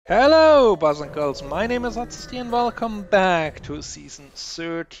Hello, boys and girls, my name is Atsuti and welcome back to season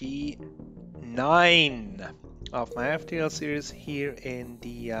 39 of my FTL series here in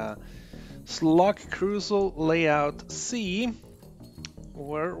the Slug Crucial Layout C,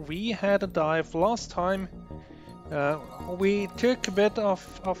 where we had a dive last time. We took a bit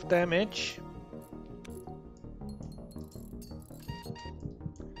of damage.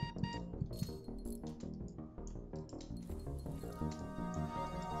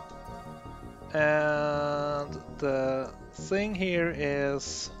 And the thing here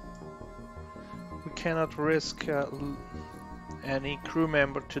is we cannot risk any crew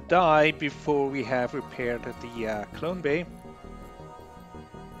member to die before we have repaired the clone bay.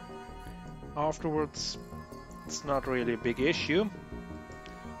 Afterwards, it's not really a big issue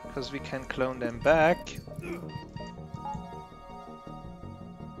because we can clone them back.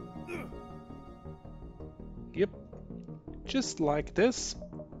 Yep, just like this.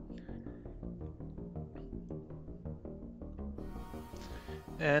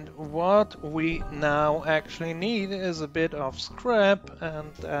 And what we now actually need is a bit of scrap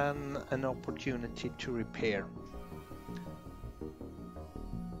and an opportunity to repair.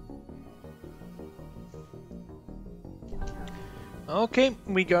 Okay,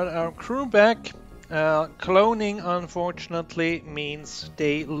 we got our crew back. Cloning, unfortunately, means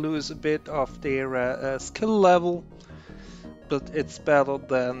they lose a bit of their skill level, but it's better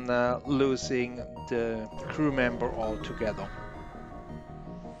than losing the crew member altogether.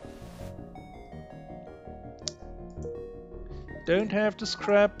 Don't have the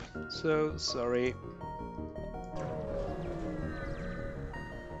scrap, so sorry.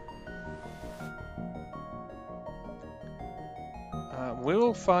 We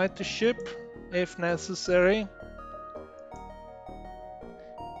will fight the ship if necessary.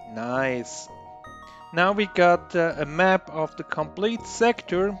 Nice. Now we got a map of the complete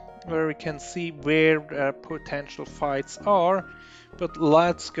sector where we can see where potential fights are, but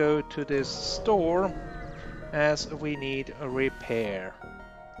let's go to this store as we need a repair.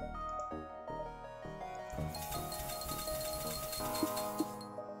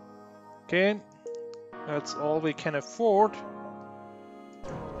 Okay, that's all we can afford.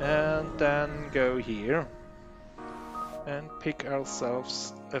 And then go here and pick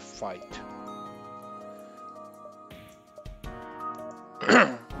ourselves a fight.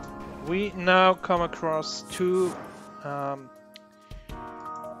 We now come across two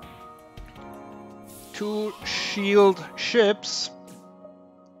shield ships.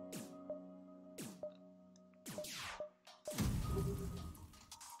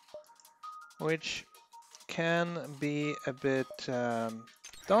 Which can be a bit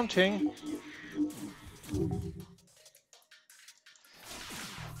daunting.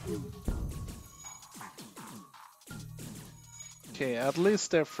 Okay, at least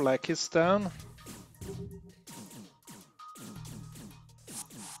their flag is down.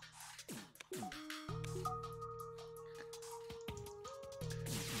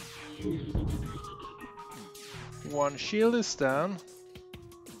 One shield is down.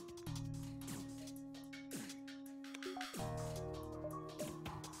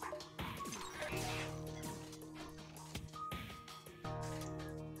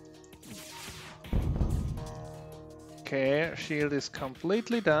 Okay, shield is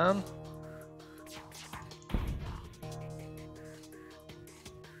completely down.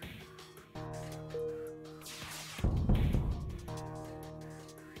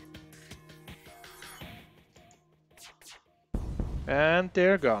 And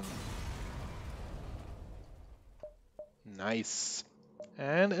they're gone. Nice.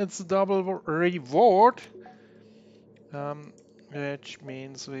 And it's a double reward. Which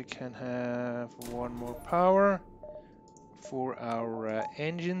means we can have one more power for our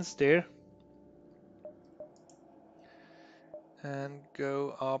engines there. And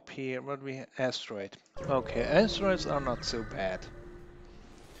go up here. What we asteroid. Okay, asteroids are not so bad.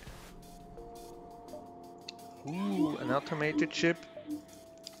 Ooh, an automated ship.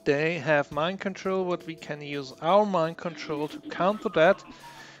 They have mind control, but we can use our mind control to counter that.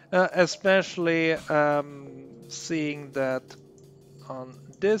 Especially seeing that on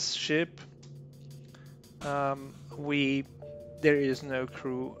this ship there is no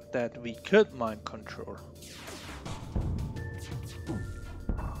crew that we could mind control.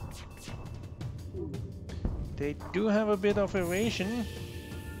 They do have a bit of evasion.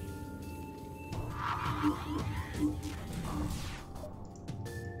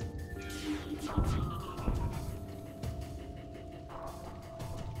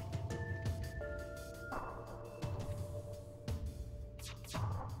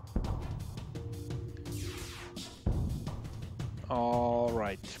 All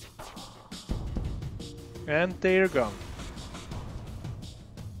right. And they're gone.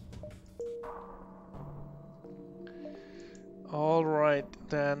 Alright,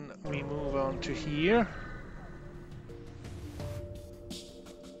 then we move on to here.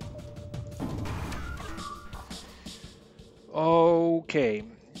 Okay,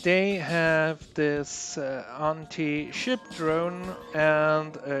 they have this anti-ship drone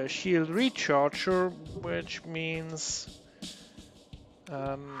and a shield recharger, which means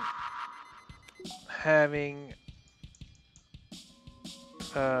having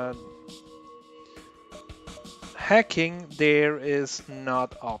hacking there is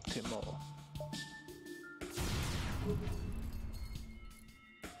not optimal.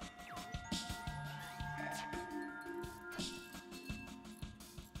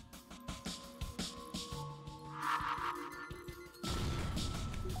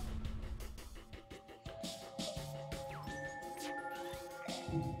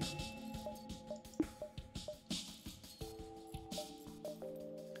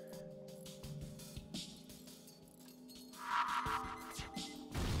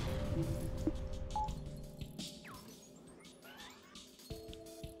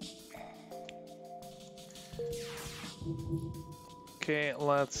 Okay,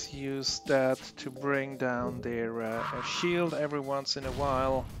 let's use that to bring down their shield every once in a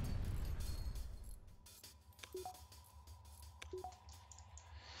while.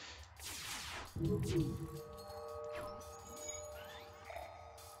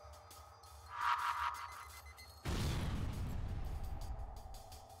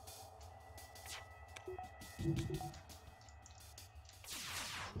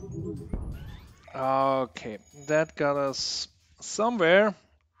 Okay, that got us somewhere.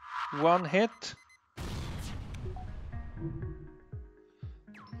 One hit.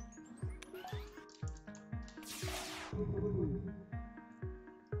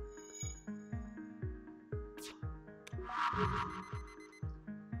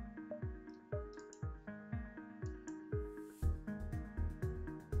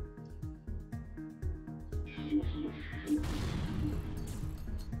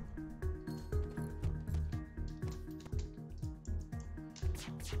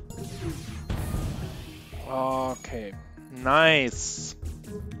 Okay, nice.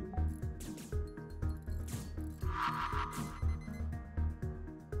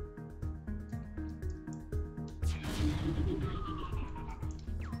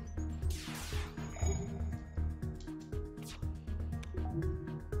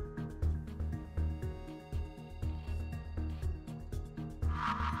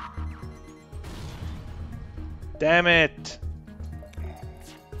 Damn it.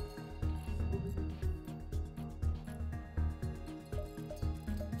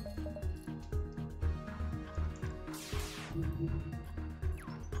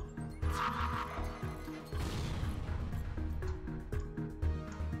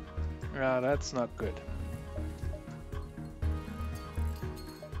 Ah, that's not good.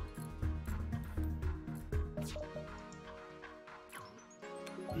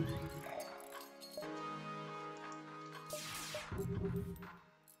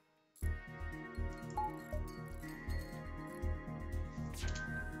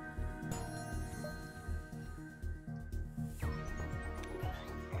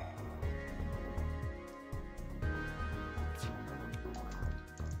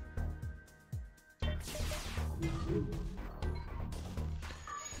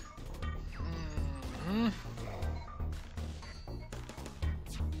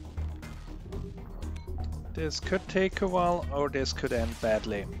 This could take a while, or this could end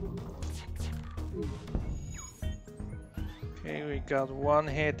badly. Okay, we got one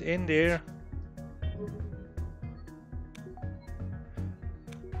hit in there.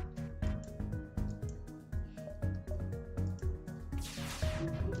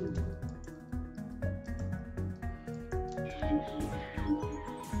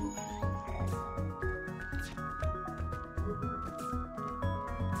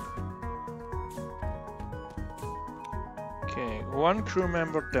 Okay, one crew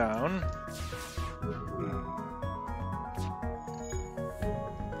member down.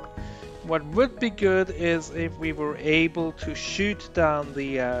 What would be good is if we were able to shoot down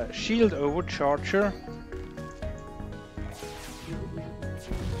the shield overcharger.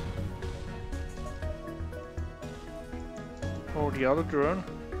 Or the other drone.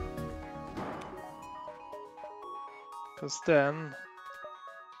 Because then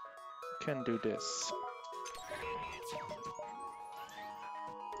we can do this.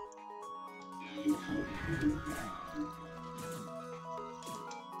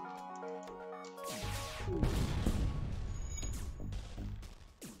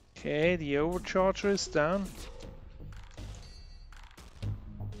 Okay, the overcharger is down.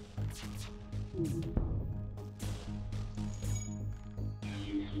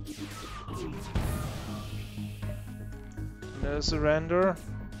 No surrender.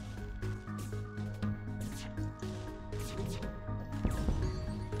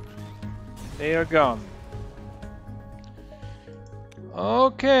 They are gone.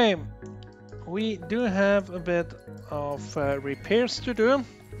 Okay, we do have a bit of repairs to do,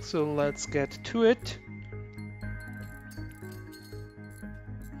 so let's get to it.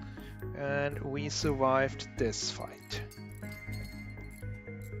 And we survived this fight.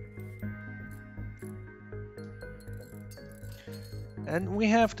 And we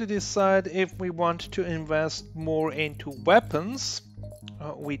have to decide if we want to invest more into weapons.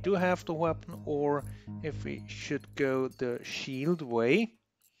 We do have the weapon, or if we should go the shield way.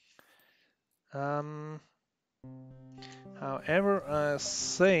 However, I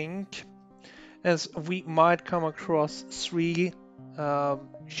think as we might come across 3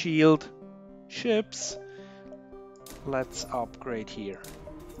 shield ships, let's upgrade here.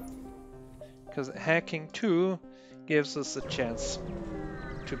 Because hacking 2 gives us a chance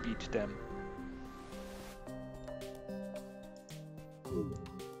to beat them.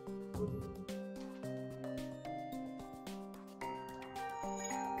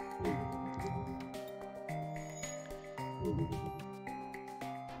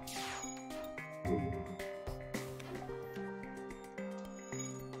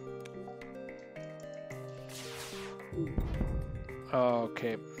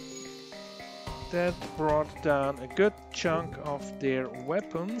 Okay, that brought down a good chunk of their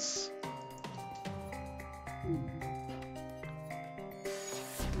weapons.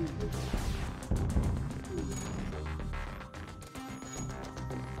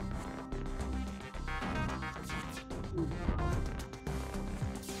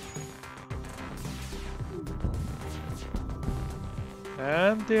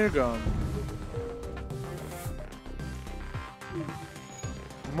 And they're gone.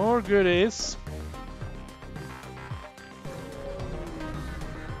 More goodies.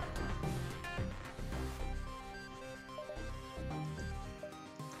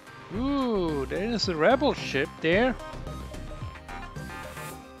 Ooh, there is a rebel ship there.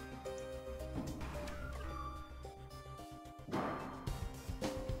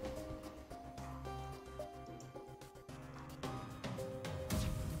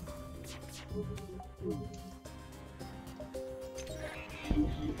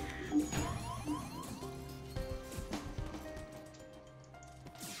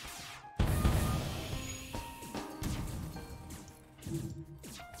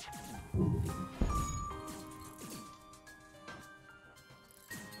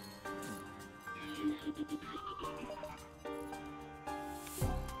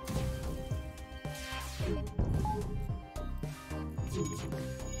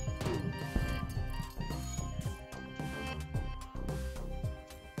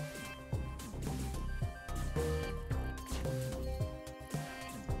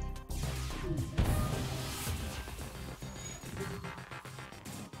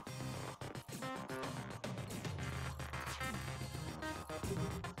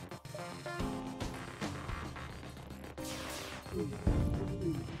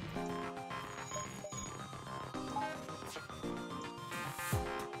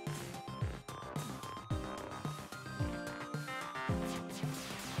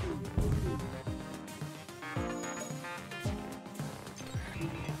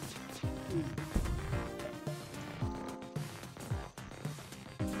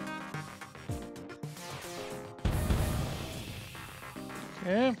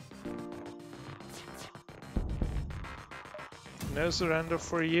 Okay. No surrender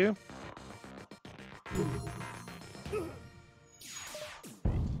for you.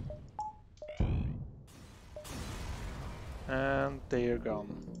 And they are gone.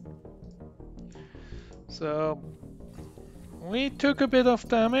 So we took a bit of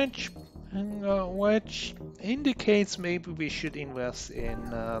damage, which indicates maybe we should invest in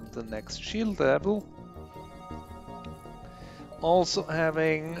the next shield level. Also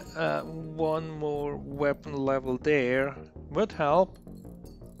having one more weapon level there would help.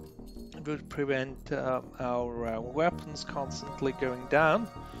 It would prevent our weapons constantly going down.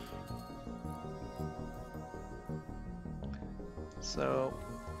 So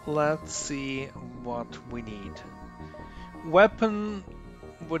let's see what we need. Weapon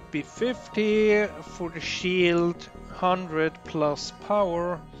would be 50 for the shield, 100 plus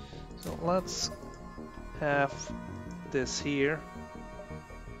power. So let's have this here.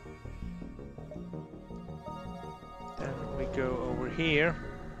 Then we go over here.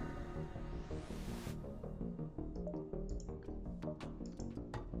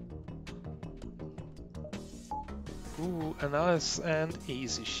 Ooh, a nice and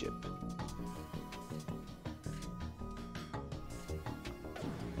easy ship.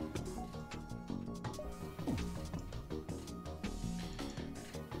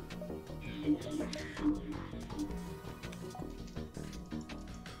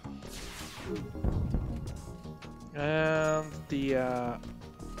 And the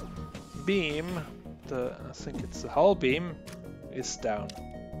beam, I think it's the hull beam, is down.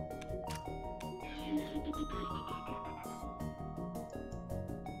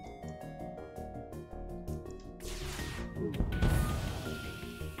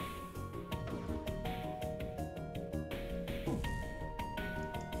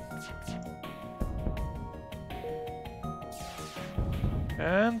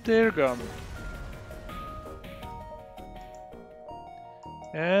 And they're gone.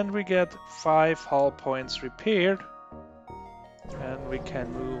 And we get 5 hull points repaired. And we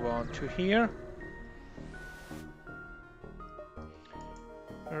can move on to here.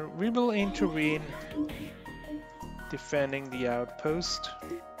 We will intervene, defending the outpost.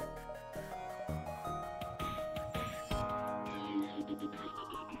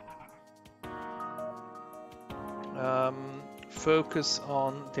 Focus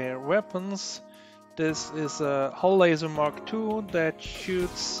on their weapons. This is a hull laser Mark II that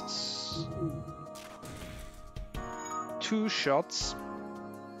shoots 2 shots,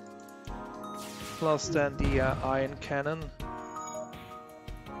 plus then the ion cannon,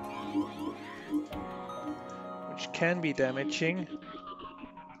 which can be damaging.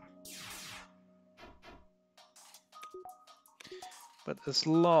 But as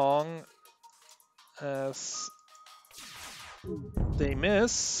long as they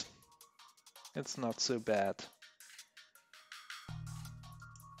miss, it's not so bad.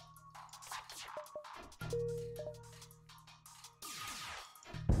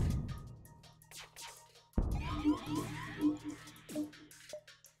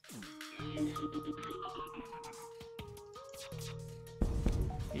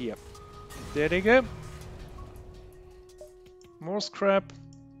 Yep, there they go. More scrap,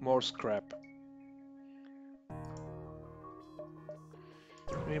 more scrap.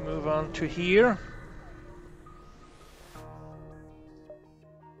 We move on to here.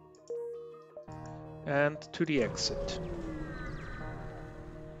 And to the exit.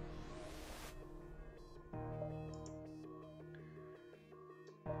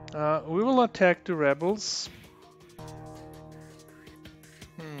 We will attack the rebels.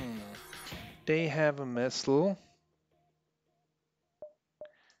 They have a missile.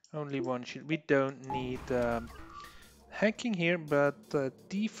 Only one shield. We don't need hacking here, but the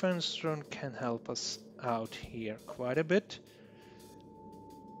defense drone can help us out here quite a bit.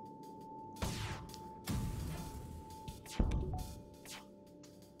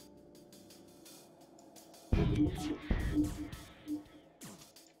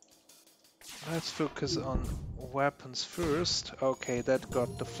 Let's focus on weapons first. Okay, that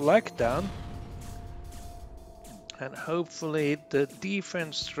got the flag down. And hopefully the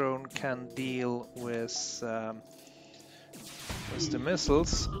defense drone can deal with the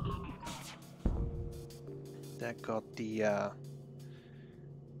missiles. That got the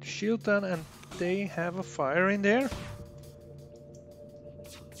shield down, and they have a fire in there.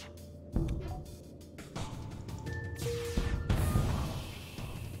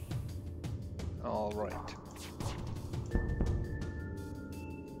 All right.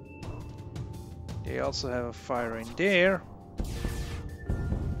 They also have a fire in there.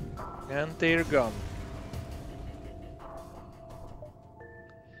 And they're gone.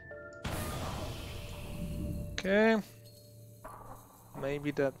 Okay.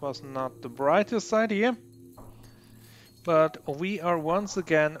 Maybe that was not the brightest idea. But we are once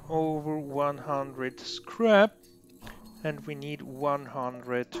again over 100 scrap. And we need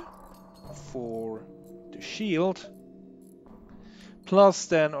 100 for the shield. Plus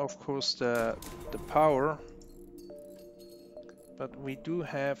then of course the power. But we do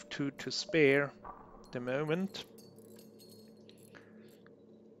have 2 to spare at the moment.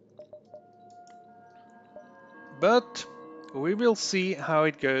 But we will see how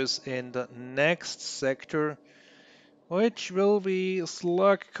it goes in the next sector, which will be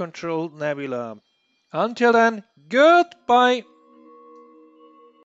Slug controlled nebula. Until then, goodbye!